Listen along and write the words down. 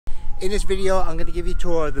In this video, I'm going to give you a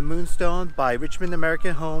tour of the Moonstone by Richmond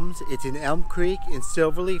American Homes. It's in Elm Creek in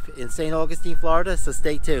Silverleaf in St. Augustine, Florida, so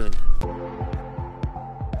stay tuned.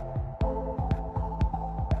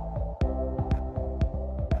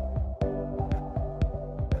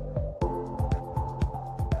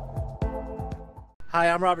 Hi,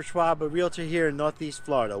 I'm Robert Schwab, a realtor here in Northeast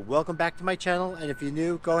Florida. Welcome back to my channel, and if you're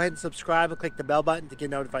new, go ahead and subscribe and click the bell button to get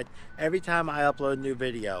notified every time I upload a new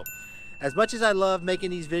video. As much as I love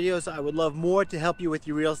making these videos, I would love more to help you with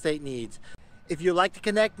your real estate needs. If you'd like to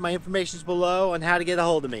connect, my information is below on how to get a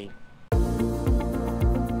hold of me.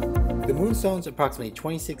 The Moonstone is approximately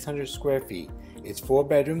 2,600 square feet. It's 4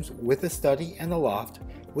 bedrooms with a study and a loft,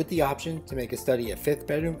 with the option to make a study a 5th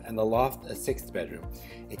bedroom and the loft a 6th bedroom.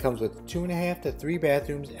 It comes with 2.5 to 3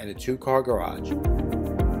 bathrooms and a 2-car garage.